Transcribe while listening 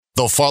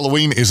The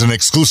following is an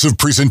exclusive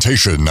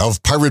presentation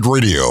of Pirate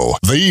Radio,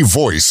 the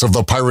voice of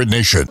the pirate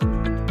nation.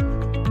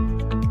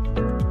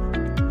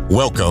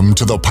 Welcome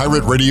to the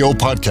Pirate Radio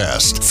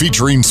Podcast,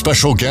 featuring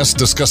special guests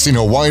discussing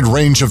a wide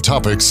range of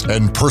topics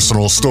and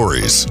personal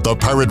stories. The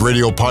Pirate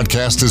Radio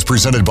Podcast is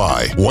presented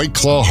by White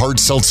Claw Hard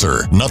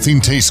Seltzer.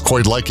 Nothing tastes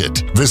quite like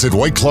it. Visit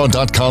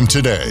whiteclaw.com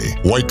today.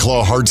 White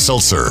Claw Hard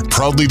Seltzer,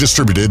 proudly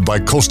distributed by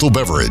Coastal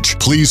Beverage.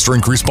 Please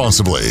drink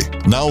responsibly.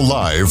 Now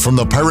live from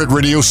the Pirate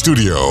Radio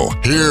studio,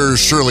 here's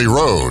Shirley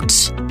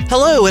Rhodes.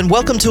 Hello, and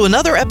welcome to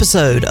another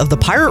episode of the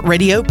Pirate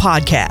Radio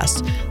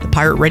Podcast. The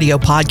Pirate Radio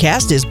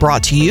Podcast is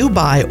brought to you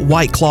by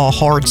White Claw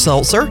Hard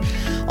Seltzer.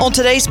 On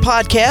today's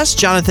podcast,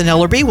 Jonathan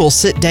Ellerby will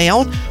sit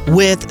down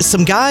with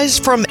some guys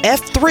from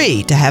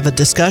F3 to have a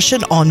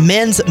discussion on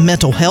men's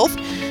mental health.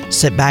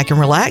 Sit back and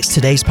relax.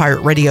 Today's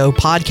Pirate Radio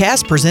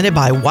Podcast, presented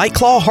by White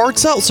Claw Hard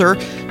Seltzer,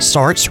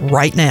 starts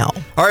right now.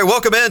 All right,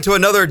 welcome in to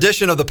another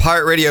edition of the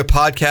Pirate Radio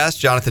Podcast.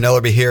 Jonathan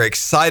Ellerby here,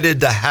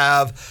 excited to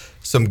have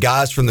some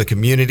guys from the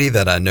community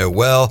that I know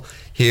well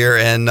here,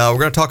 and we're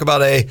going to talk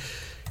about a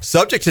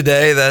subject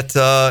today that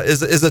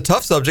is a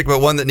tough subject,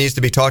 but one that needs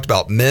to be talked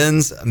about: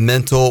 men's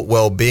mental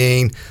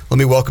well-being. Let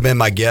me welcome in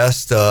my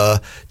guest,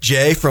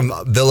 Jay from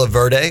Villa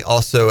Verde,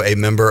 also a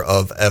member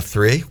of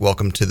F3.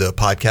 Welcome to the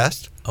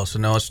podcast. Also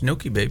known as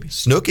Snooky, baby.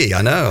 Snooky,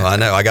 I know.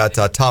 I got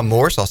Tom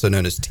Morse, also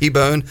known as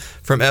T-Bone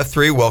from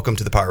F3. Welcome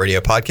to the Pirate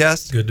Radio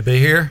Podcast. Good to be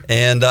here.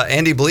 And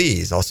Andy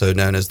Blees, also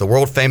known as the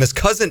world-famous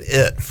Cousin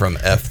It from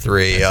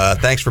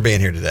F3. Thanks for being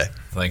here today.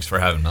 Thanks for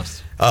having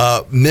us.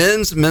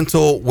 Men's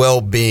mental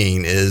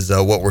well-being is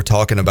what we're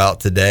talking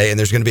about today. And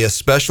there's going to be a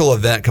special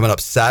event coming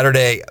up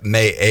Saturday,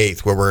 May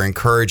 8th, where we're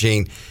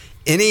encouraging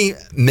any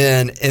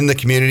men in the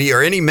community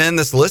or any men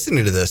that's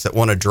listening to this that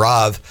want to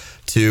drive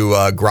to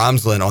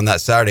Grimesland on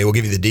that Saturday. We'll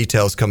give you the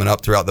details coming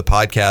up throughout the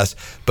podcast.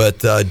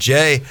 But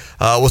Jay,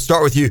 we'll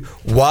start with you.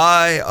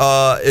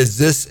 Why is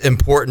this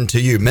important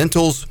to you?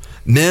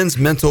 Men's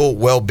mental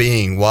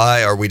well-being.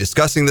 Why are we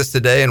discussing this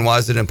today, and why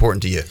is it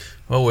important to you?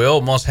 Well, we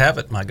almost have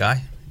it, my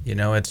guy. You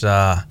know, it's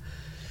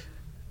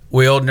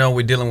we all know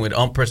we're dealing with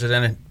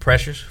unprecedented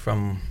pressures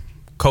from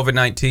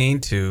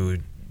COVID-19 to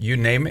you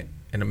name it,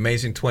 an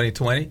amazing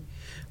 2020.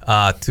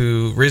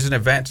 To recent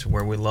events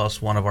where we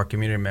lost one of our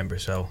community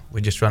members. So we're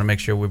just trying to make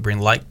sure we bring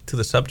light to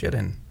the subject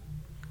and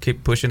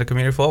keep pushing the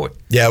community forward.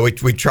 Yeah, we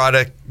try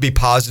to be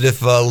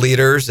positive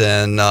leaders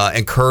and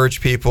encourage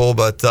people.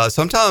 But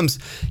sometimes,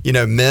 you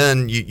know,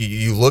 men,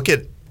 you look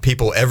at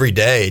people every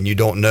day and you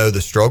don't know the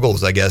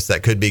struggles, I guess,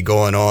 that could be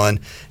going on.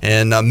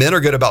 And men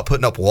are good about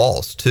putting up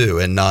walls too,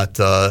 and not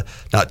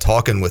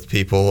talking with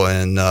people.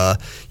 And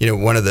you know,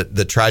 one of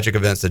the tragic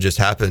events that just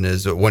happened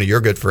is one of your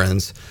good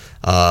friends,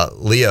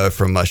 Leo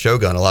from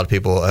Shogun. A lot of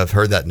people have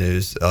heard that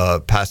news.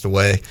 Passed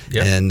away.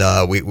 Yep. And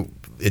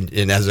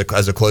and as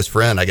a close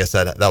friend, I guess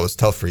that was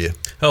tough for you.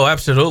 Oh,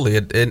 absolutely.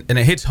 And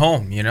it hits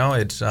home. You know,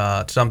 it's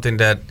something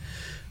that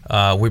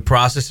we're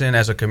processing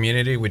as a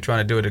community. We're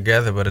trying to do it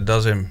together, but it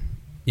doesn't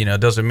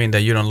mean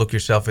that you don't look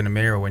yourself in the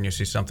mirror when you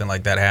see something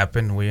like that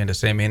happen. We're in the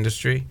same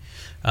industry,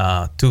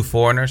 two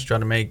foreigners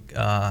trying to make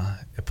a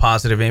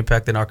positive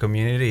impact in our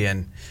community,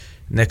 and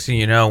next thing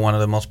you know, one of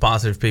the most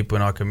positive people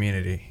in our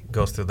community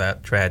goes through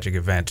that tragic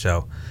event.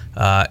 So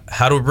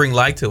how do we bring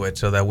light to it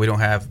so that we don't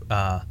have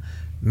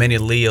many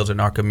Leos in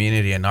our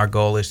community? And our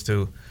goal is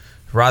to,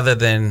 rather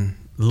than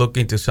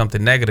looking to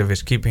something negative,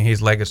 is keeping his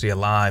legacy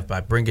alive by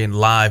bringing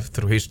life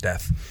through his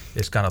death.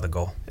 Is kind of the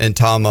goal. And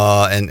Tom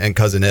and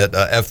Cousin It,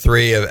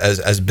 F3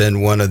 has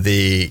been one of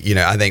the,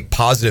 I think,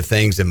 positive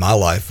things in my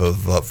life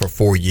for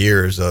 4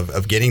 years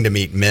of getting to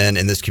meet men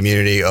in this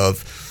community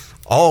of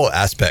all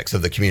aspects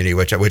of the community,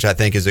 which I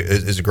think is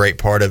a great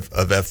part of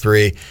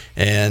F3.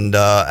 And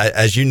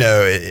as you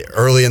know,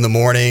 early in the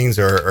mornings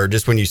or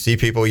just when you see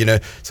people,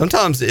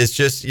 sometimes it's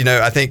just,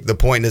 I think the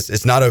point is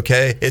it's not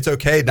okay. It's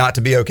okay not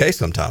to be okay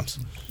sometimes.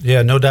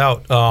 Yeah, no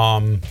doubt.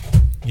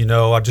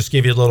 I'll just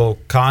give you a little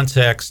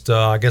context.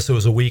 I guess it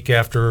was a week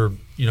after,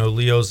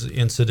 Leo's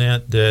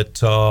incident that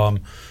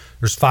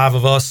there's 5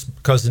 of us,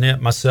 Cousin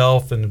It,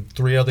 myself, and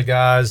 3 other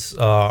guys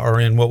are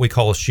in what we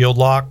call a shield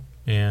lock.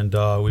 And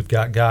we've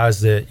got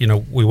guys that,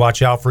 we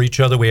watch out for each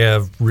other. We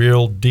have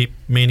real deep,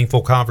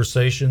 meaningful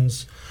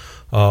conversations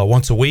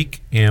once a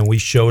week. And we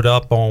showed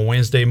up on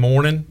Wednesday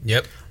morning.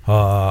 Yep.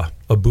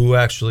 Abu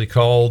actually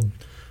called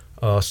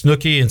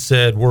Snooky and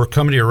said, we're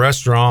coming to your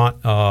restaurant.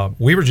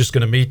 We were just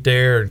going to meet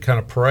there and kind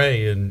of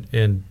pray.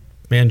 And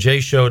man, Jay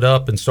showed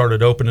up and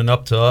started opening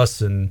up to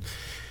us. And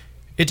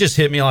it just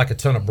hit me like a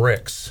ton of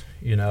bricks,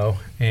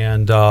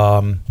 And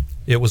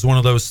it was one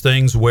of those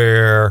things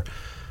where –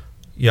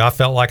 I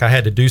felt like I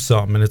had to do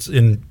something, and it's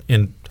in.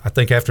 I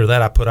think after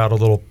that, I put out a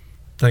little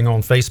thing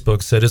on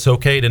Facebook, said it's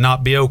okay to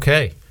not be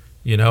okay,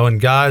 And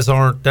guys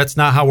aren't. That's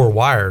not how we're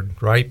wired,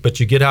 right?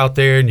 But you get out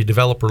there and you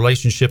develop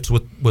relationships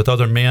with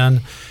other men,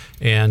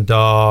 and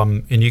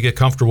you get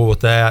comfortable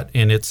with that.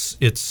 And it's.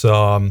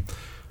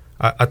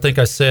 I think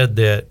I said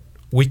that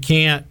we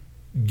can't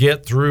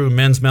get through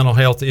men's mental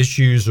health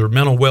issues or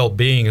mental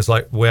well-being, is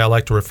like the way I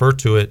like to refer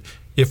to it,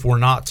 if we're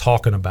not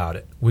talking about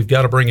it. We've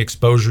got to bring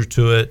exposure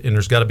to it, and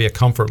there's got to be a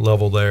comfort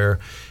level there.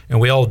 And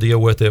we all deal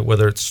with it,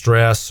 whether it's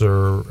stress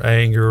or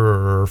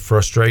anger or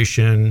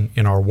frustration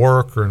in our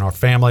work or in our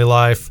family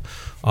life.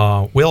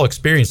 We all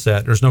experience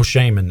that. There's no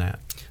shame in that.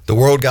 The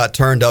world got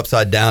turned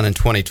upside down in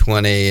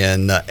 2020,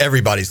 and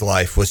everybody's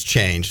life was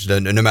changed,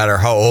 no matter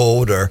how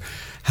old or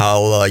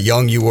how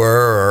young you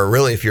were, or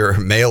really if you're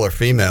male or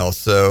female.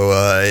 So,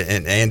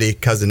 and Andy,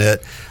 Cousin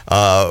It,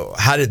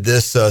 how did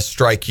this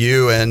strike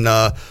you, and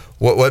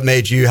what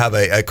made you have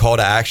a call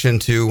to action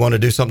to want to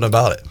do something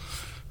about it?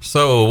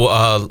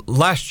 So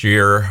last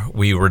year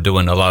we were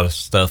doing a lot of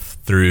stuff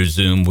through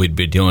Zoom. We'd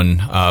be doing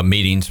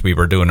meetings. We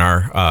were doing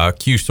our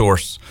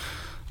Q-Source,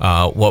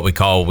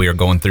 we were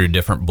going through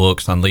different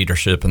books on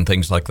leadership and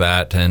things like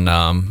that.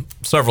 And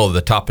several of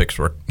the topics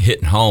were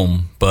hitting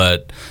home,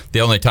 but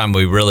the only time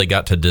we really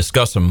got to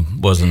discuss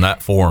them was in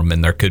that forum.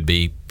 And there could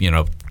be,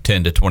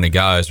 10 to 20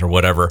 guys or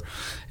whatever.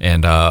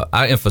 And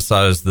I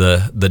emphasized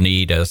the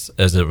need as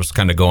it was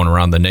kind of going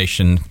around the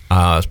nation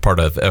as part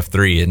of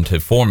F3 into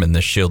forming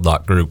this Shield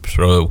Lock group.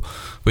 So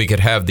we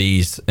could have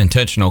these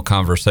intentional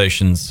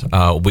conversations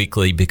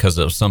weekly, because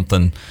it was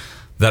something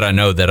that I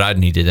know that I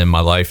needed in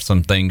my life.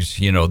 Some things,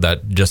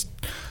 that just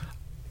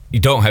you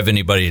don't have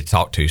anybody to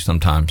talk to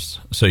sometimes.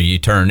 So you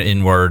turn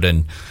inward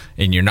and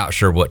you're not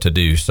sure what to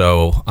do.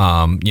 So,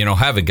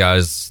 having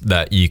guys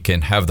that you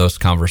can have those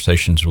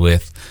conversations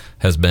with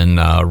has been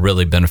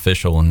really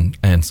beneficial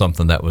and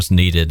something that was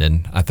needed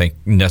and I think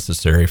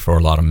necessary for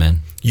a lot of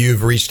men.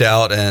 You've reached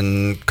out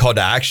and called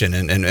to action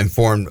and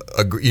formed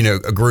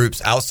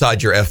groups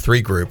outside your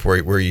F3 group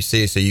where you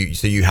see, so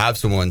you have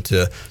someone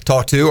to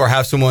talk to or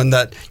have someone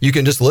that you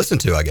can just listen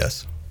to, I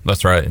guess.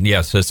 That's right.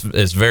 Yes,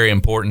 it's very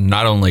important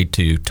not only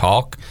to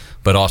talk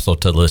but also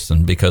to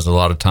listen, because a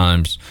lot of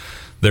times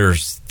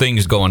there's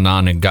things going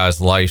on in guys'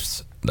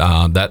 lives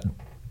that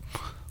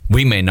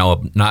we may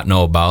not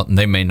know about, and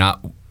they may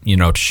not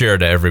share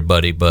to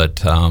everybody,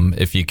 but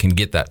if you can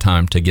get that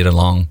time to get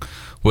along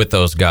with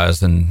those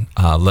guys and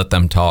let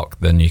them talk,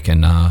 then you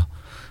can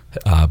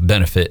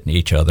benefit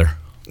each other.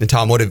 And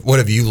Tom, what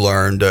have you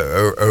learned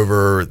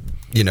over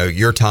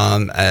your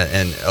time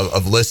and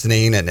of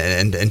listening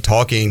and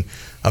talking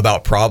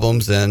about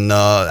problems and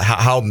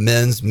how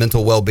men's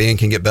mental well-being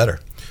can get better?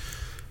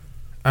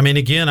 I mean,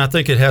 again, I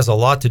think it has a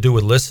lot to do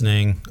with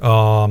listening.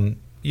 And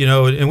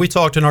we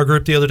talked in our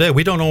group the other day.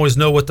 We don't always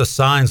know what the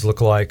signs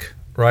look like,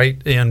 right?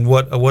 And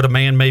what a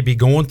man may be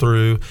going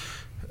through.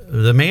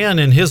 The man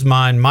in his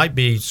mind might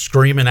be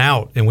screaming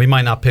out, and we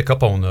might not pick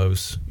up on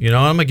those. I'm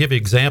going to give you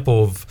an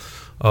example of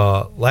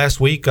last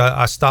week.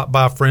 I stopped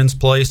by a friend's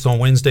place on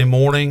Wednesday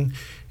morning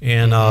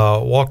and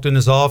walked in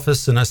his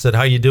office, and I said,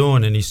 "How you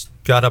doing?" And he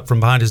got up from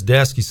behind his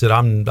desk. He said,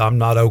 "I'm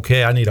not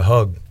okay. I need a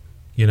hug."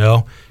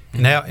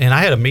 And I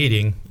had a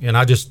meeting, and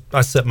I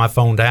set my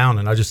phone down,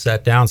 and I just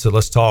sat down and said,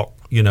 "Let's talk."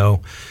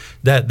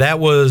 That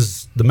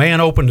was the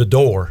man opened the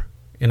door,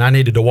 and I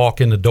needed to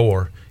walk in the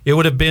door. It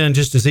would have been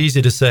just as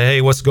easy to say,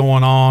 "Hey, what's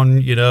going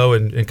on?"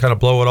 And kind of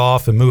blow it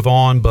off and move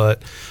on.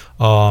 But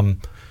when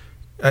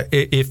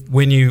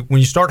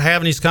you start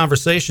having these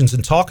conversations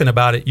and talking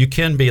about it, you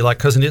can be, like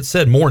Cousin It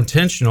said, more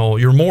intentional.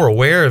 You're more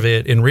aware of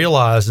it and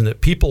realizing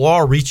that people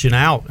are reaching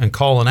out and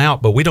calling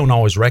out, but we don't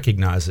always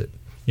recognize it.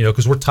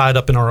 Because we're tied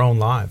up in our own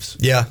lives.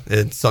 Yeah,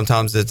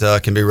 sometimes it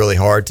can be really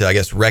hard to, I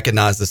guess,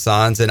 recognize the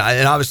signs. And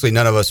obviously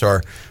none of us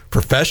are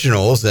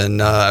professionals. And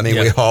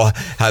we all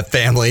have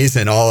families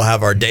and all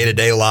have our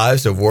day-to-day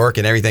lives of work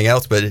and everything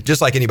else. But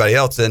just like anybody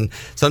else, and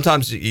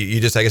sometimes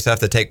you just, I guess, have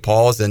to take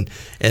pause and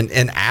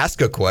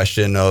ask a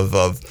question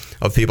of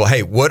people.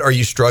 Hey, what are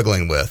you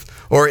struggling with?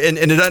 And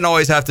it doesn't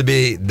always have to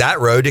be that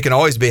road. It can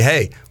always be,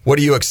 hey, what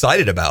are you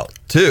excited about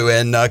too?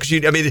 And because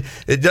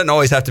it doesn't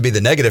always have to be the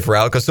negative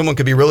route, because someone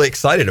could be really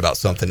excited about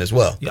something as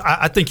well. Yeah,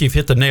 I think you've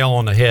hit the nail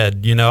on the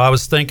head. I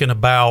was thinking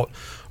about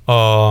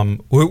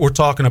we're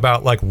talking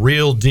about like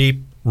real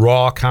deep,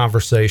 raw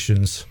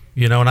conversations.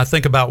 And I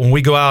think about when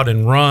we go out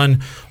and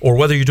run, or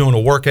whether you're doing a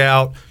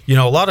workout. A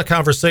lot of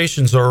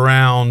conversations are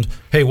around,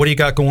 hey, what do you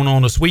got going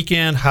on this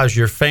weekend? How's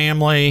your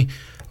family?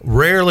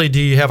 Rarely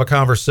do you have a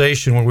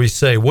conversation where we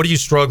say, what are you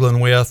struggling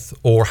with?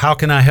 Or how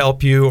can I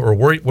help you? Or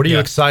what are you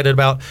excited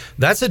about?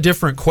 That's a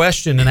different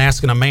question than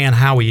asking a man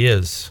how he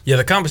is. Yeah,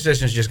 the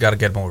conversation's just got to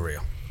get more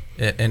real.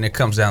 And it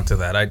comes down to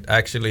that. I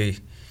actually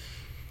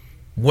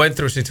went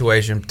through a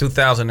situation,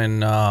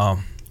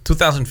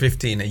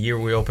 2015, a year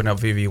we opened up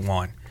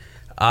VV1.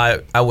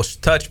 I was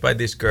touched by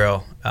this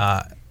girl.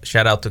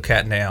 Shout out to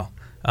Kat Nail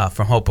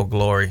from Hope of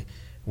Glory.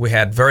 We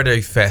had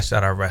Verde Fest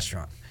at our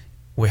restaurant.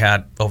 We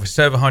had over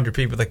 700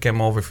 people that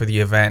came over for the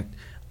event.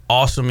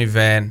 Awesome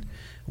event,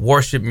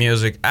 worship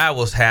music. I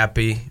was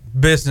happy,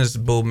 business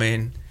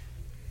booming.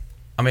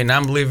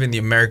 I'm living the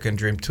American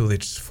dream to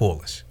its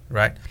fullest,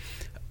 right?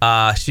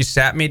 She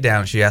sat me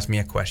down. She asked me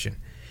a question.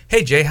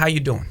 Hey, Jay, how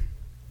you doing?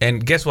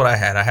 And guess what I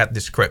had? I had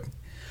this script.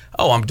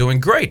 Oh, I'm doing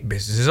great.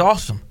 Business is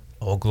awesome.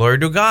 Oh, glory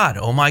to God.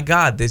 Oh, my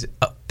God.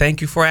 Thank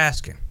you for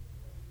asking.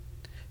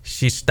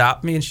 She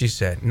stopped me and she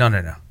said,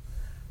 no.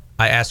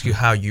 I ask you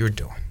how you're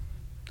doing.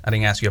 I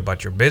didn't ask you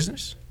about your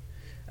business.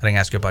 I didn't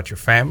ask you about your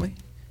family.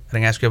 I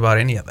didn't ask you about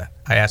any of that.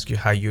 I asked you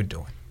how you're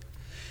doing.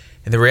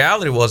 And the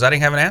reality was I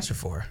didn't have an answer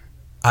for her.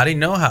 I didn't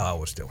know how I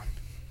was doing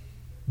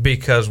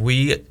because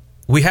we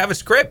have a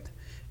script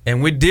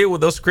and we deal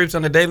with those scripts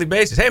on a daily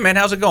basis. Hey, man,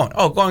 how's it going?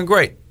 Oh, going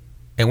great.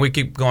 And we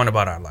keep going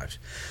about our lives.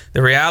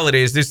 The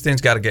reality is this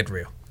thing's got to get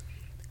real.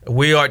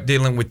 We are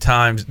dealing with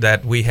times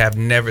that we have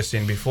never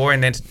seen before,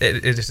 and it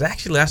is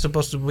actually not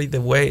supposed to be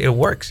the way it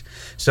works.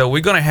 So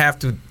we're going to have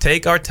to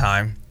take our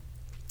time,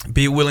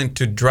 be willing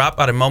to drop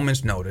at a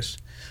moment's notice.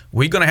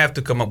 We're going to have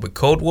to come up with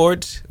code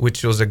words,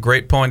 which was a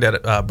great point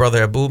that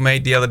Brother Abu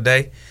made the other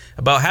day,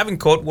 about having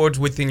code words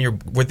within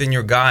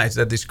your guides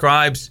that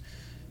describes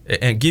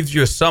and gives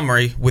you a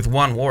summary with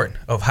one word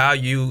of how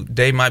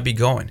they might be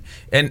going.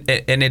 And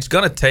it's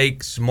going to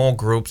take small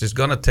groups. It's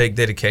going to take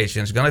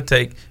dedication. It's going to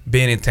take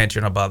being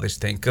intentional about this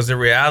thing, because the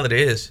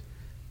reality is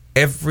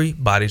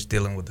everybody's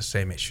dealing with the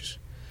same issues.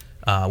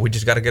 We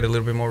just got to get a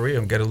little bit more real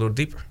and get a little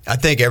deeper. I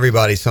think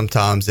everybody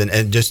sometimes,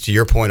 and just to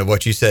your point of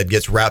what you said,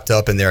 gets wrapped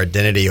up in their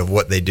identity of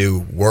what they do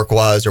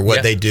work-wise or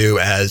what they do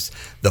as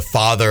the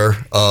father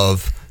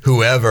of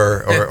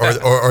whoever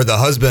or the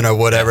husband or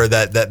whatever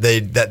that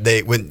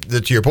they when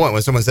to your point,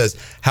 when someone says,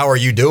 how are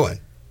you doing?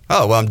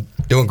 Oh, well, I'm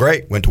doing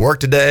great. Went to work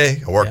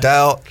today. I worked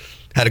out.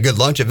 Had a good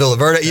lunch at Villa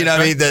Verde. You know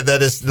what I mean?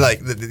 That is like,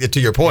 to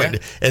your point. Yeah.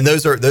 And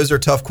those are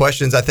tough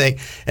questions, I think.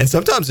 And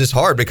sometimes it's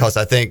hard because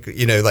I think,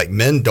 like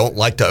men don't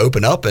like to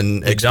open up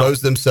and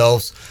expose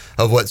themselves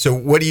of what. So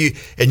what do you,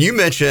 and you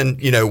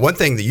mentioned, one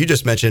thing that you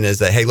just mentioned is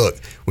that, hey, look,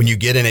 when you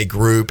get in a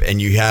group and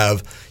you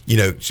have,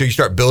 so you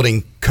start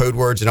building code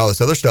words and all this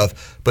other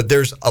stuff, but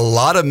there's a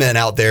lot of men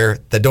out there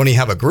that don't even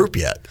have a group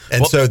yet.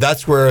 And so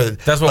that's where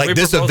like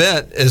this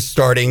event is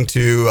starting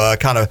to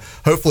kind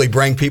of hopefully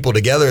bring people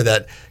together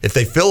that if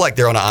they feel like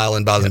they're on an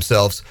island by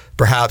themselves,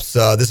 perhaps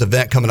this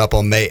event coming up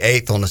on May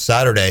 8th on a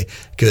Saturday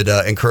could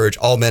encourage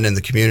all men in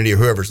the community or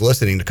whoever's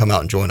listening to come out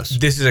and join us.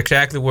 This is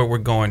exactly where we're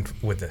going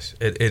with this.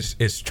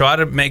 It's try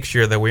to make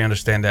sure that we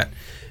understand that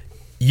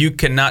you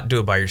cannot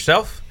do it by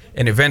yourself.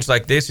 And events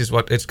like this is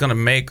what it's going to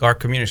make our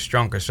community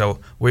stronger.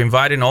 So we're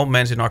inviting all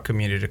men in our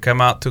community to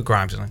come out to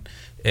Grimesland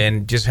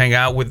and just hang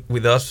out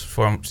with us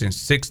from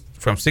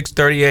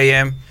 6:30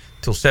 a.m.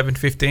 till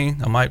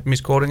 7:15. Am I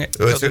misquoting it?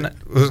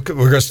 We're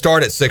going to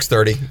start at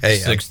 6:30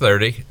 a.m.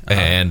 6:30,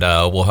 and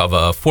we'll have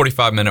a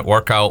 45-minute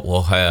workout.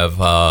 We'll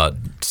have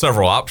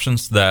several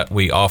options that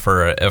we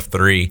offer at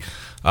F3.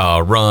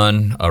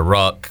 Run, a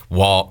ruck,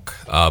 walk,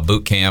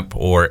 boot camp,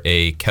 or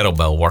a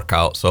kettlebell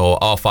workout. So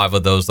all 5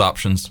 of those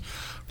options.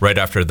 Right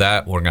after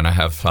that, we're going to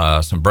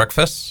have some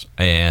breakfast,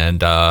 and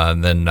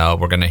then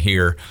we're going to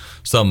hear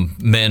some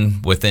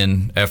men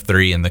within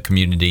F3 and the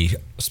community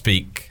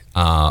speak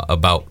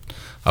about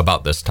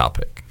this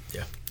topic.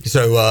 Yeah.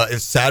 So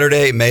it's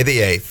Saturday, May the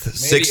 8th,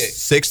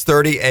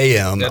 6:30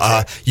 a.m.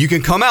 Right. You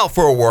can come out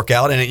for a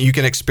workout and you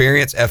can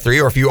experience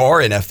F3, or if you are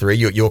in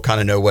F3, you'll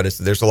kind of know what it's.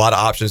 There's a lot of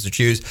options to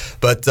choose,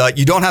 but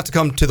you don't have to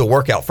come to the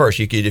workout first.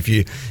 You could, if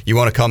you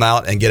want to come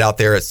out and get out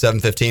there at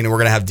 7:15, and we're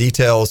going to have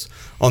details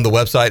on the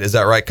website. Is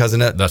that right,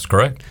 Cousin Ed? That's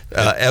correct.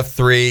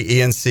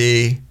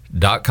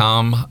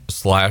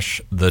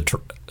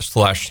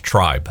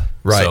 F3ENC.com/tribe.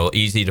 Right. So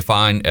easy to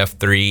find,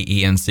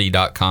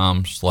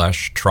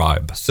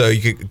 F3ENC.com/tribe. So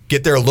you could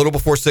get there a little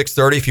before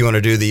 6:30 if you want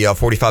to do the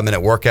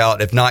 45-minute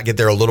workout. If not, get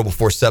there a little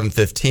before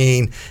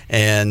 7:15,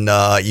 and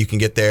you can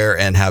get there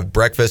and have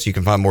breakfast. You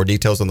can find more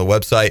details on the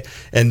website.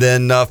 And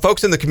then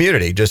folks in the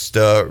community, just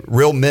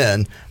real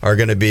men, are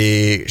going to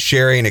be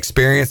sharing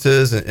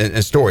experiences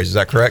and stories. Is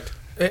that correct?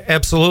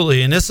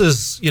 Absolutely. And this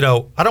is, I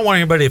don't want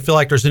anybody to feel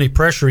like there's any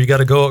pressure. You got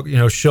to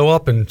go, show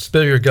up and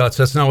spill your guts.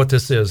 That's not what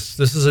this is.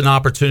 This is an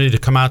opportunity to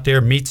come out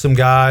there, meet some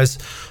guys.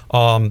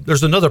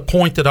 There's another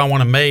point that I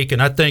want to make,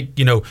 and I think,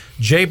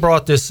 Jay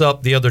brought this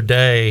up the other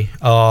day,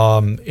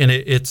 and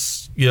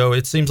it's,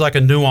 it seems like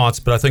a nuance,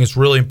 but I think it's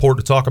really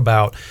important to talk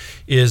about,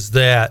 is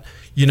that,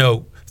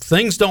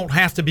 things don't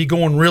have to be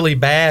going really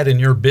bad in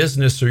your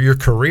business or your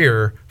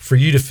career for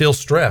you to feel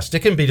stressed. It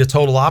can be the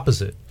total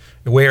opposite,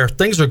 where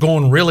things are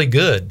going really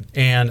good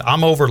and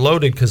I'm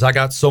overloaded because I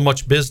got so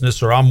much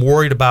business, or I'm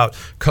worried about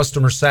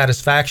customer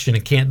satisfaction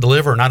and can't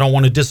deliver, and I don't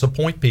want to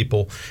disappoint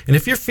people. And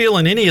if you're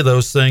feeling any of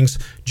those things,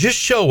 just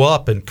show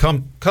up and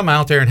come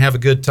out there and have a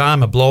good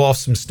time and blow off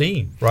some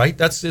steam, right?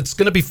 It's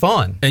going to be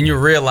fun. And you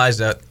realize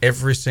that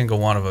every single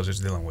one of us is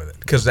dealing with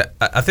it. Because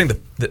I think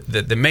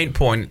the main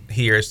point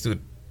here is to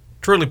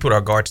truly put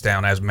our guards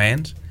down as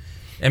men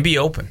and be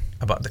open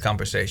about the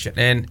conversation.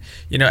 And,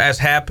 as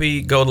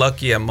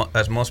happy-go-lucky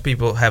as most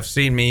people have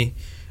seen me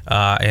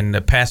in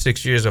the past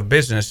 6 years of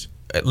business,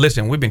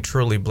 listen, we've been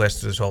truly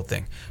blessed through this whole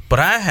thing. But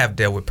I have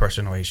dealt with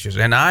personal issues,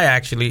 and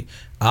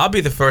I'll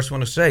be the first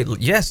one to say,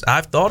 yes,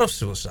 I've thought of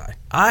suicide.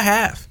 I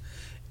have.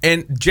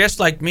 And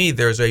just like me,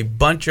 there's a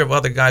bunch of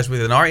other guys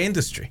within our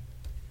industry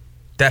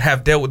that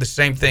have dealt with the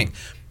same thing.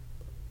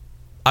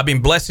 I've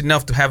been blessed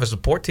enough to have a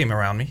support team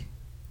around me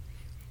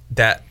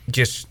that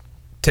just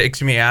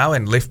takes me out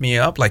and lift me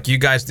up like you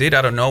guys did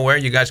out of nowhere.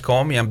 You guys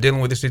call me. I'm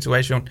dealing with the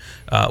situation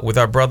with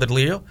our brother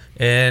Leo,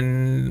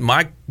 and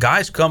my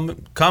guys come.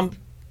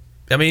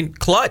 I mean,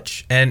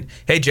 clutch. And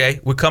hey, Jay,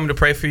 we're coming to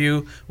pray for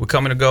you. We're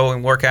coming to go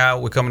and work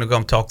out. We're coming to go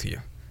and talk to you.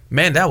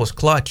 Man, that was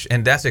clutch,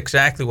 and that's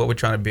exactly what we're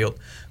trying to build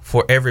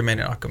for every man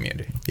in our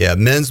community. Yeah,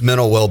 men's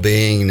mental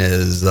well-being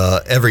is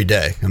every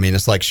day. I mean,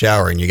 it's like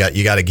showering. You got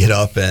to get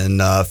up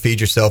and feed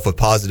yourself with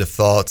positive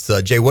thoughts.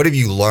 Jay, what have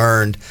you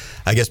learned,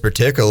 I guess,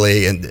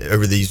 particularly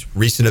over these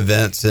recent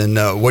events, and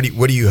what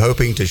are you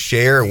hoping to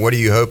share, and what are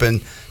you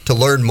hoping to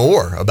learn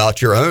more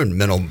about your own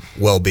mental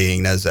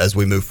well-being as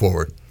we move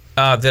forward?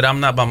 That I'm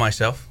not by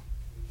myself.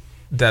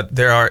 That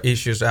there are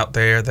issues out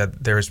there,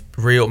 that there's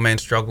real men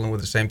struggling with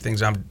the same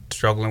things I'm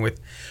struggling with,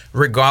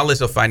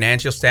 regardless of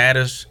financial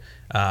status,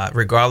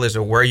 regardless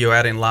of where you're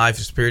at in life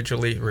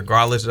spiritually,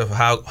 regardless of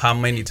how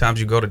many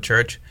times you go to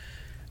church.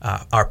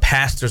 Our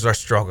pastors are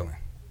struggling.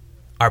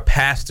 Our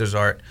pastors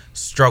are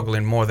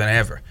struggling more than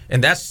ever.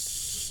 And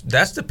that's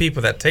the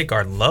people that take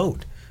our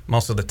load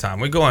most of the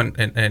time. We go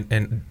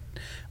and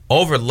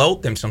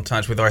overload them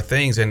sometimes with our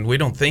things, and we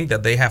don't think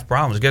that they have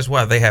problems. Guess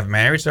what? They have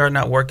marriages that are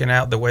not working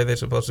out the way they're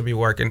supposed to be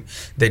working.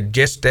 They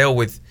just deal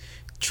with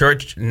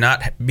church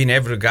not being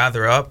able to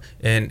gather up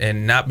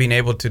and not being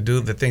able to do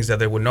the things that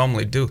they would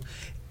normally do.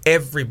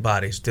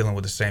 Everybody's dealing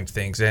with the same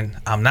things, and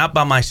I'm not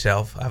by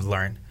myself, I've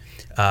learned.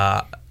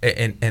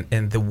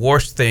 And the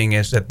worst thing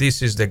is that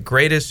this is the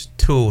greatest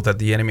tool that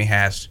the enemy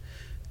has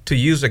to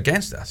use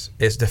against us,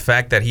 is the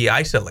fact that he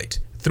isolates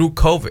through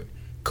COVID.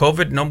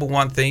 COVID, number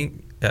one thing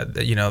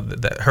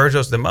that hurts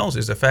us the most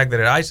is the fact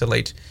that it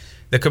isolates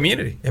the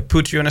community. It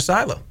puts you in a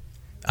silo,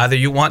 either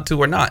you want to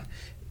or not.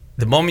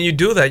 The moment you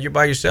do that, you're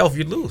by yourself,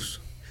 you lose.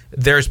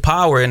 There's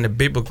power in the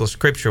biblical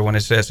scripture when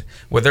it says,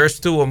 where there's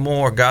two or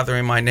more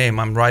gathering my name,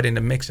 I'm right in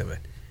the mix of it.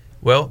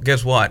 Well,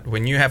 guess what?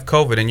 When you have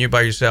COVID and you're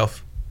by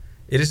yourself,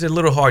 it is a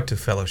little hard to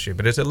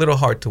fellowship. It is a little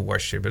hard to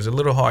worship. It's a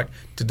little hard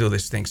to do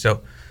this thing.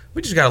 So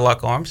we just got to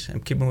lock arms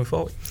and keep moving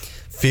forward.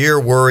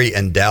 Fear, worry,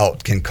 and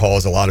doubt can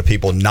cause a lot of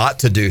people not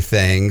to do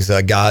things.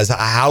 Guys,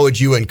 how would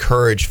you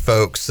encourage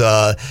folks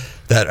that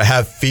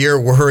have fear,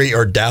 worry,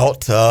 or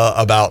doubt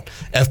about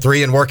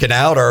F3 and working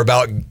out, or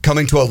about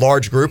coming to a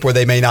large group where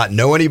they may not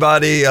know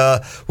anybody?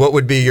 What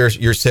would be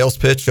your sales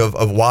pitch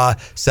of why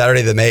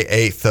Saturday the May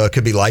 8th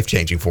could be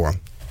life-changing for them?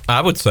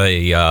 I would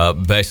say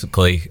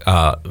basically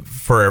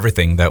for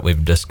everything that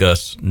we've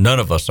discussed, none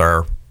of us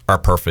are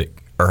perfect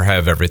or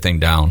have everything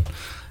down.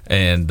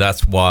 And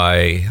that's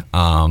why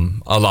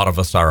a lot of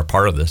us are a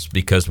part of this,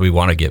 because we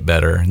want to get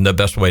better. And the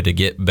best way to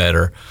get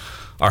better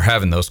are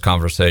having those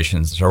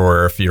conversations.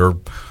 Or if you're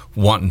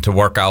wanting to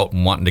work out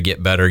and wanting to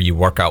get better, you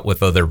work out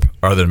with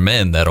other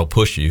men that'll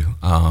push you,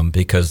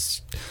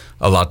 because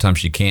a lot of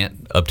times you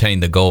can't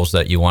obtain the goals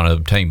that you want to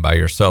obtain by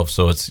yourself.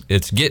 So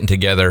it's getting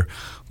together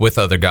with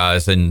other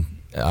guys, and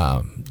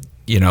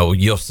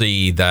you'll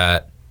see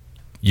that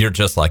you're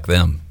just like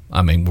them.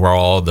 I mean, we're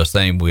all the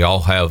same. We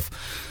all have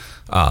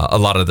a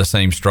lot of the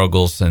same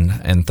struggles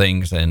and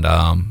things, and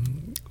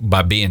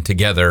by being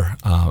together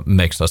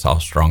makes us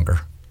all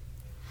stronger.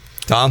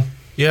 Tom?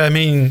 Yeah, I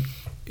mean,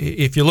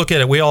 if you look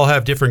at it, we all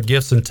have different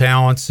gifts and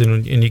talents,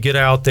 and you get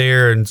out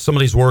there, and some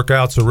of these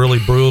workouts are really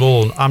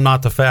brutal, and I'm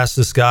not the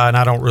fastest guy, and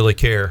I don't really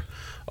care.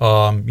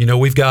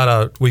 We've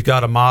got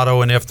a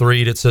motto in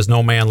F3 that says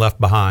 "No man left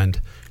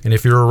behind." And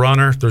if you're a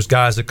runner, there's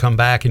guys that come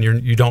back, and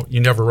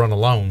you never run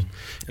alone.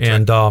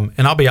 And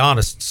I'll be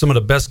honest, some of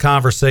the best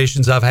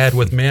conversations I've had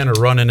with men are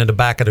running in the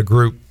back of the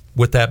group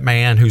with that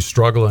man who's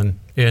struggling,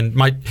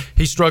 and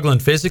he's struggling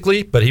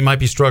physically, but he might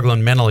be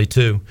struggling mentally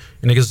too.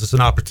 And it gives us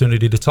an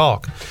opportunity to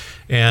talk.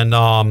 And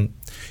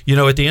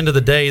at the end of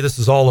the day, this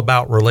is all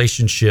about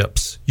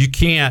relationships. You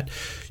can't.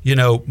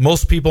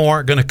 Most people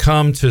aren't going to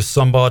come to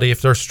somebody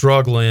if they're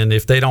struggling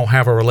if they don't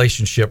have a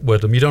relationship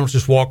with them. You don't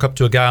just walk up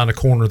to a guy on the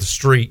corner of the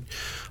street.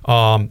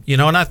 And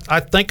I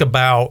think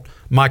about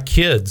my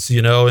kids,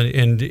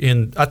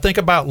 and I think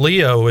about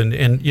Leo, and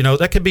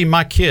that could be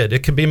my kid.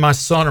 It could be my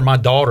son or my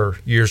daughter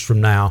years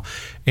from now.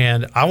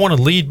 And I want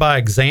to lead by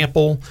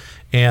example.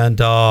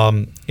 And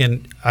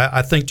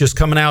I think just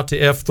coming out to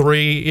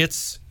F3,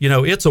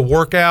 it's a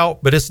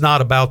workout, but it's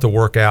not about the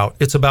workout.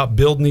 It's about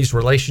building these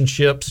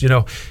relationships.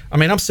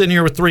 I'm sitting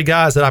here with three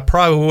guys that I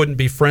probably wouldn't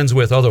be friends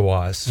with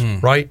otherwise,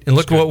 right? And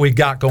look at what we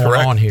got going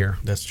on here.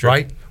 That's true.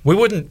 Right? We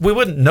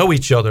wouldn't know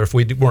each other if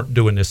we weren't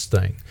doing this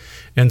thing.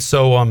 And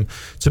so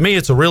to me,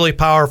 it's a really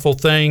powerful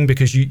thing,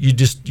 because you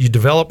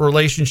develop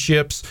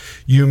relationships.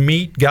 You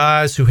meet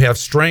guys who have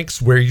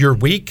strengths where you're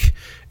weak,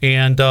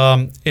 and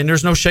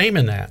there's no shame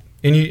in that.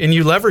 And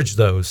you leverage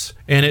those,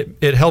 and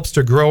it helps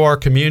to grow our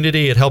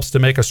community. It helps to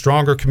make a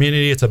stronger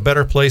community. It's a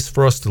better place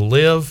for us to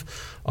live.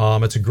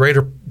 It's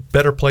a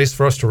better place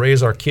for us to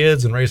raise our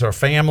kids and raise our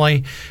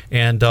family.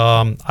 And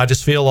I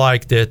just feel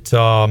like that,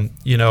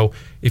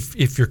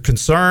 if you're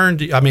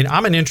concerned,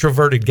 I'm an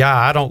introverted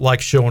guy. I don't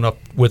like showing up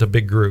with a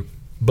big group,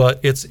 but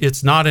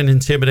it's not an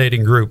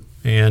intimidating group.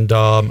 And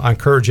I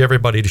encourage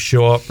everybody to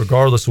show up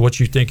regardless of what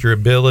you think your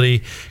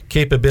ability,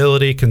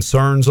 capability,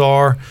 concerns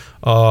are.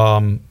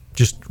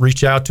 Just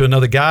reach out to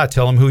another guy,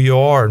 tell him who you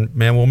are, and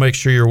man, we'll make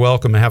sure you're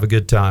welcome and have a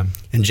good time.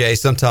 And Jay,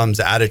 sometimes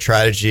out of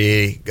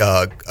tragedy,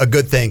 a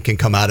good thing can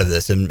come out of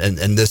this. And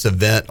this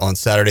event on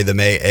Saturday, the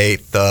May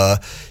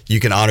 8th, you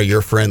can honor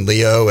your friend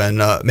Leo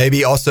and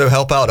maybe also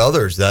help out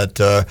others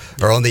that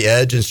are on the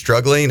edge and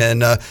struggling,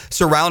 and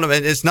surround them.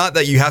 And it's not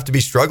that you have to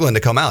be struggling to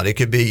come out. It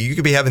could be you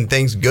could be having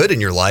things good in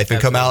your life and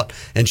come out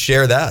and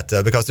share that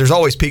because there's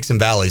always peaks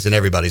and valleys in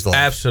everybody's life.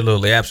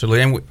 Absolutely.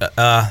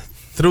 And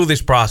through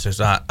this process,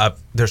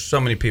 there's so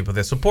many people.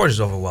 The support is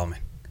overwhelming,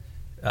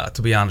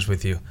 to be honest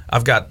with you.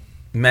 I've got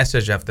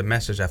message after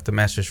message after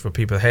message for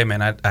people. Hey,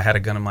 man, I had a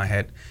gun in my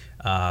head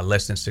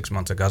less than 6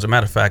 months ago. As a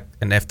matter of fact,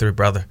 an F3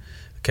 brother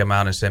came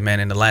out and said,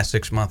 man, in the last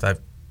 6 months, I've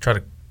tried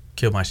to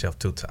kill myself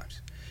 2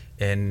 times.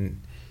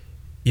 And,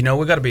 we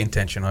got to be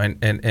intentional.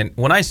 And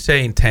when I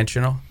say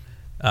intentional,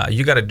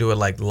 you got to do it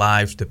like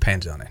lives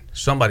depends on it.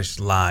 Somebody's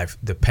life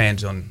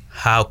depends on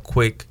how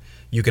quick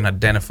you can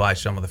identify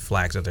some of the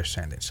flags that they're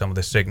sending, some of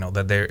the signal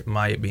that they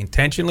might be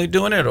intentionally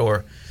doing it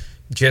or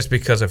just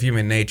because of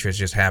human nature it's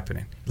just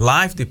happening.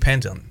 Life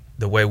depends on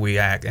the way we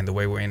act and the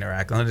way we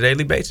interact on a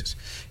daily basis.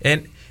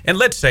 And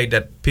let's say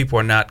that people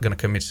are not going to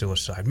commit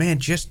suicide. Man,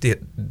 just the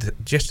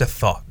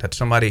thought that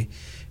somebody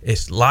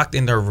is locked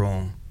in their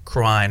room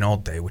crying all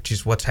day, which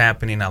is what's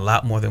happening a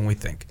lot more than we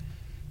think.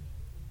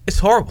 It's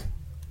horrible.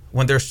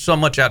 When there's so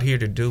much out here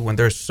to do, when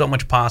there's so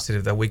much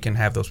positive that we can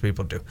have those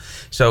people do.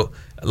 So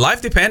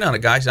life depends on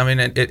it, guys. I mean,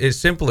 it's as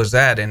simple as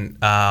that. And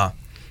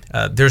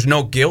there's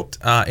no guilt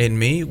in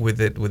me with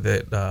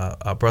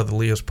Brother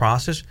Leo's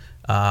process.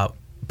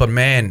 But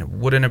man,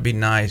 wouldn't it be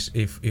nice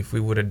if we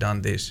would have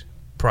done this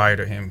prior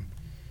to him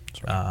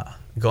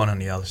going on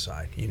the other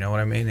side? You know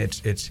what I mean?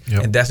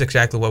 And that's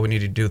exactly what we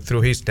need to do.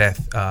 Through his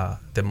death,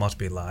 there must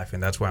be life,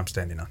 and that's where I'm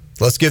standing on.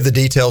 Let's give the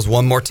details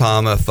one more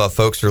time if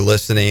folks are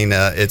listening.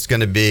 It's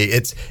going to be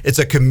it's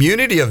a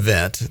community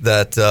event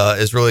that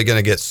is really going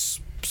to get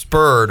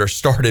spurred or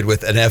started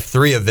with an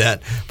F3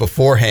 event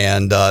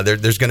beforehand.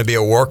 There's going to be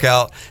a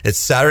workout. It's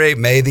Saturday,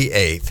 May the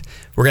 8th.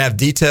 We're going to have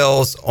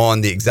details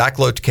on the exact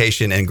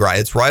location in Grimes.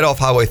 It's right off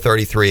Highway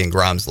 33 in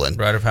Grimesland.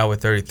 Right off Highway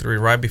 33,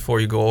 right before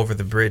you go over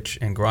the bridge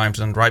in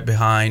Grimesland, right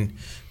behind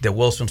the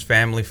Wilson's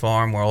family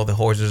farm where all the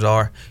horses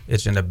are.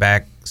 It's in the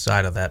back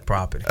side of that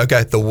property.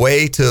 Okay, the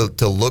way to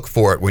look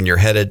for it when you're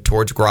headed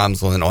towards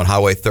Grimesland on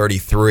Highway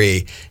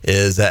 33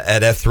 is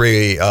at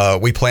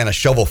F3, we plant a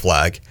shovel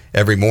flag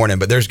every morning,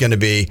 but there's going to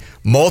be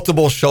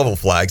multiple shovel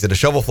flags, and a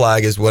shovel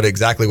flag is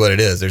exactly what it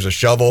is. There's a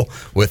shovel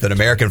with an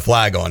American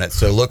flag on it,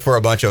 so look for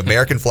a bunch of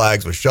American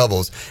flags with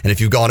shovels, and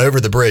if you've gone over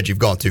the bridge, you've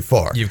gone too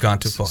far. You've gone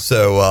too far.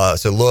 So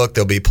look,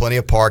 there'll be plenty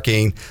of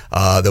parking,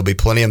 there'll be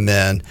plenty of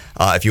men.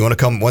 If you want to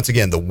come, once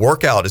again, the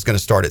workout is going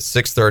to start at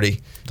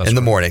 6:30 in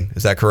the morning.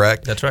 Is that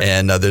correct? That's right.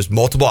 And there's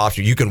multiple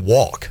options. You can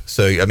walk.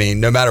 So, I mean,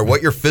 no matter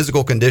what your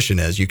physical condition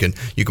is, you can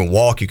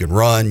walk, you can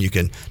run, you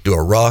can do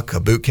a ruck, a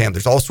boot camp.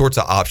 There's all sorts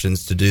of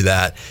options to do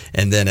that.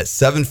 And then at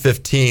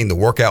 7:15, the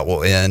workout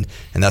will end,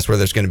 and that's where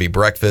there's going to be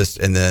breakfast,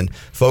 and then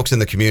folks in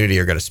the community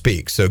are going to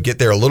speak. So get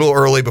there a little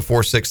early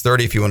before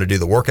 6:30 if you want to do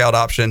the workout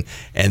option,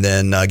 and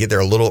then get there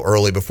a little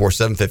early before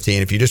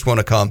 7:15 if you just want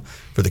to come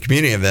for the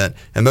community event.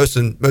 And most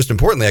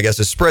importantly, I guess,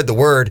 is spread the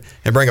word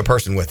and bring a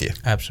person with you.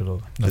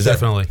 Absolutely.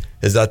 Definitely.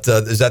 Is that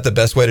the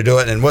best way to do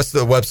it? And what's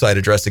the website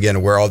address again,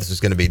 and where all this is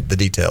going to be, the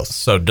details?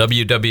 So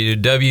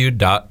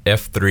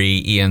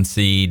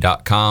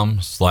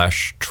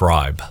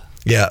www.f3enc.com/tribe.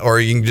 Yeah, or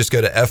you can just go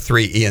to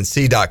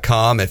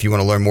f3enc.com if you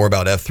want to learn more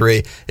about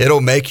F3. It'll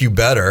make you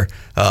better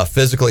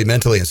physically,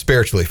 mentally, and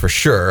spiritually for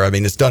sure. I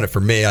mean, it's done it for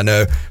me. I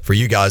know for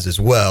you guys as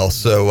well.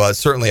 So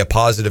certainly a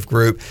positive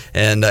group.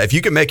 And if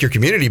you can make your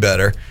community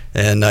better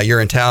and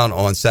you're in town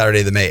on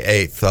Saturday, the May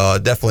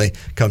 8th, definitely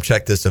come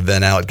check this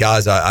event out.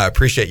 Guys, I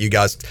appreciate you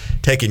guys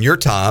taking your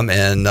time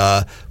and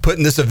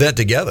putting this event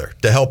together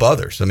to help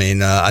others. I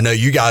mean, I know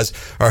you guys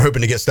are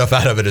hoping to get stuff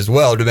out of it as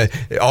well.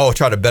 All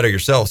try to better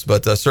yourselves,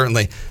 but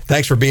certainly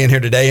thanks for being here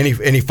today.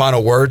 Any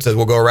final words as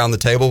we'll go around the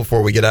table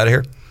before we get out of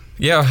here?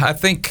 Yeah, I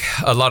think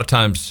a lot of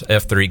times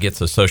F3 gets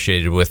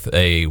associated with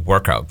a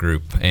workout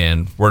group,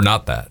 and we're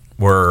not that.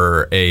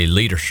 We're a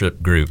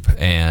leadership group,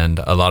 and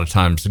a lot of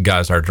times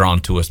guys are drawn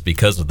to us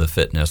because of the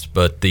fitness,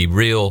 but the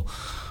real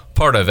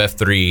part of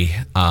F3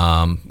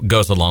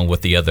 goes along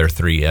with the other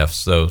 3 Fs.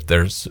 So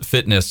there's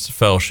fitness,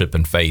 fellowship,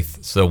 and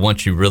faith. So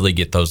once you really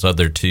get those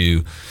other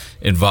 2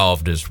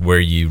 involved is where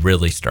you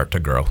really start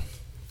to grow.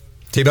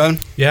 T-Bone?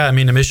 Yeah, I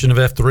mean, the mission of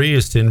F3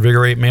 is to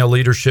invigorate male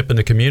leadership in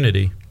the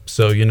community.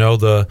 So,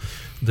 the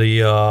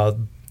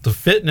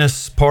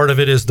fitness part of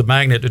it is the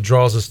magnet that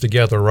draws us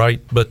together,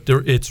 right? But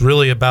it's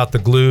really about the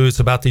glue. It's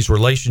about these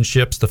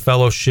relationships, the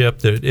fellowship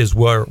that is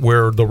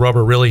where the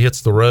rubber really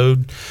hits the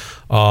road.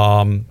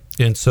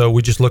 And so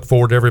we just look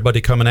forward to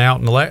everybody coming out.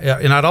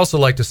 And I'd also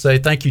like to say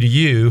thank you to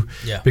you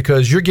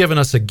because you're giving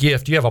us a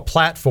gift. You have a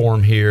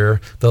platform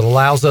here that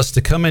allows us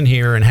to come in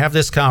here and have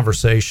this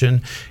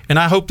conversation. And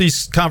I hope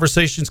these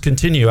conversations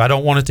continue. I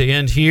don't want it to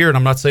end here, and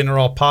I'm not saying they're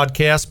all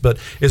podcasts, but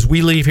as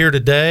we leave here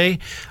today,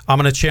 I'm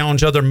going to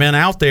challenge other men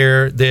out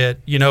there that,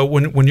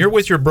 when you're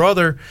with your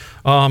brother,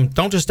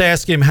 don't just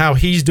ask him how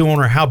he's doing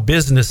or how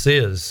business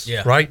is,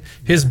 right?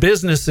 His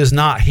business is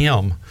not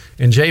him.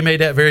 And Jay made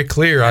that very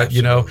clear.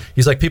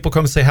 He's like, people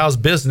come and say, how's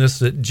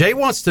business? Jay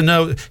wants to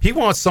know, he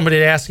wants somebody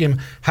to ask him,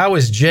 how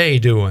is Jay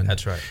doing?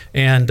 That's right.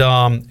 And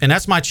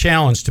that's my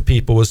challenge to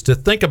people, is to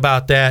think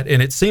about that.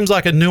 And it seems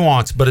like a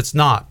nuance, but it's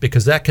not,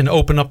 because that can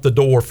open up the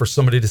door for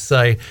somebody to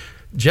say,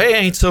 Jay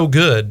ain't so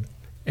good.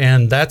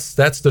 And that's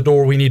the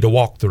door we need to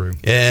walk through.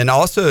 And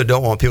also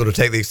don't want people to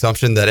take the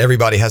assumption that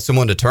everybody has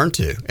someone to turn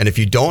to. And if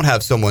you don't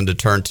have someone to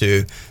turn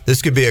to,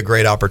 this could be a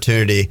great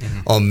opportunity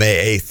on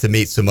May 8th to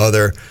meet some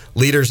other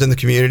leaders in the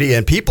community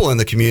and people in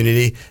the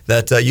community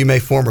that you may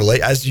form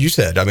as you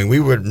said. I mean,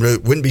 we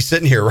wouldn't be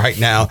sitting here right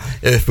now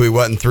if we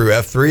wasn't through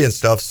F3 and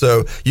stuff.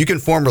 So you can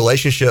form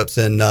relationships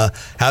and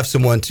have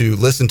someone to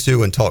listen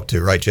to and talk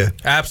to, right, Jay?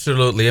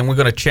 Absolutely. And we're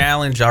going to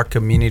challenge our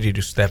community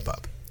to step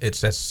up.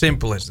 It's as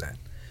simple as that.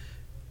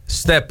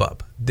 Step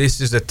up.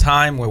 This is a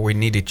time where we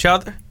need each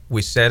other.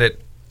 We said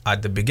it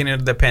at the beginning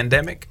of the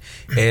pandemic.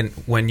 And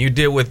when you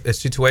deal with a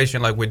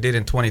situation like we did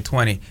in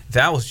 2020,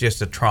 that was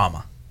just a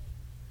trauma.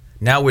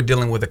 Now we're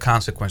dealing with the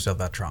consequence of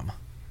that trauma.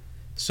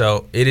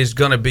 So it is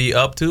going to be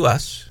up to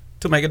us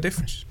to make a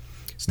difference.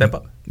 Step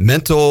up.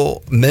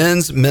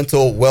 Men's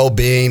mental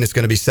well-being. It's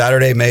going to be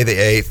Saturday, May the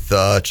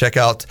 8th. Check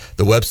out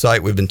the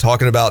website we've been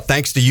talking about.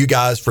 Thanks to you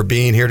guys for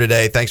being here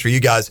today. Thanks for you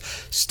guys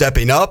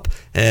stepping up.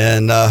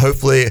 And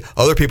hopefully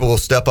other people will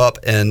step up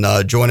and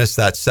join us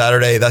that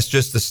Saturday. That's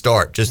just the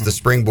start, just the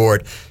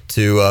springboard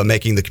to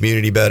making the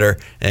community better.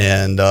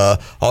 And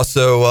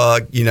also, go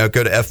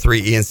to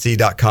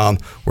f3enc.com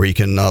where you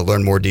can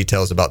learn more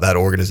details about that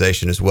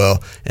organization as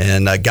well.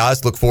 And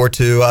guys, look forward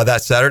to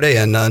that Saturday.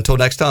 And until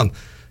next time,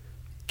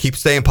 keep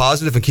staying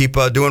positive and keep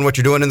doing what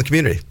you're doing in the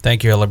community.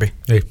 Thank you, Ellerby.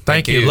 Hey,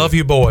 thank you. Love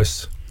you,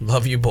 boys.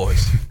 Love you,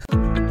 boys.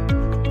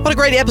 What a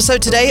great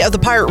episode today of the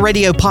Pirate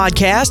Radio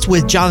Podcast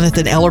with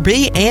Jonathan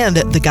Ellerby and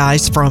the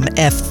guys from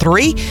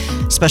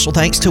F3. Special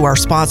thanks to our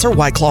sponsor,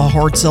 White Claw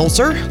Hard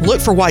Seltzer. Look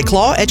for White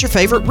Claw at your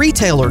favorite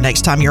retailer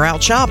next time you're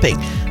out shopping.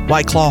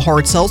 White Claw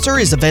Hard Seltzer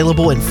is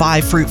available in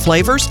 5 fruit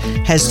flavors,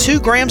 has 2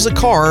 grams of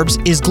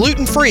carbs, is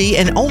gluten-free,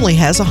 and only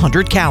has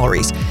 100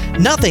 calories.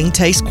 Nothing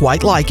tastes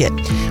quite like it.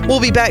 We'll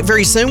be back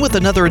very soon with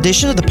another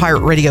edition of the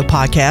Pirate Radio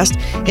Podcast.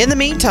 In the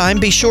meantime,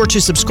 be sure to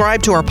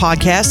subscribe to our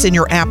podcast in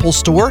your Apple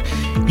Store.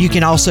 You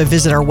can also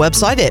visit our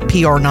website at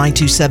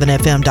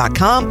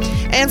pr927fm.com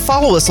and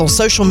follow us on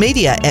social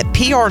media at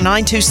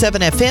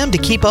pr927fm to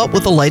keep up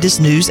with the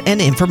latest news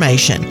and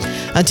information.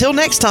 Until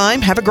next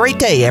time, have a great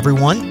day,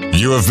 everyone.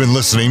 You have been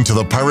listening to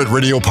the Pirate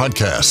Radio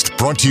Podcast,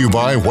 brought to you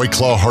by White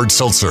Claw Hard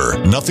Seltzer.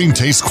 Nothing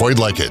tastes quite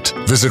like it.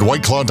 Visit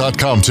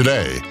whiteclaw.com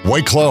today.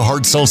 White Claw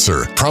Hard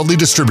Seltzer, proudly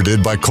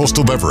distributed by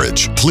Coastal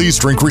Beverage. Please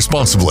drink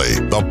responsibly.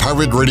 The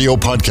Pirate Radio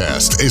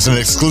Podcast is an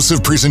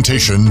exclusive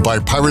presentation by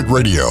Pirate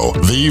Radio,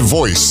 the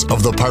voice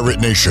of the Pirate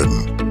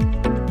Nation.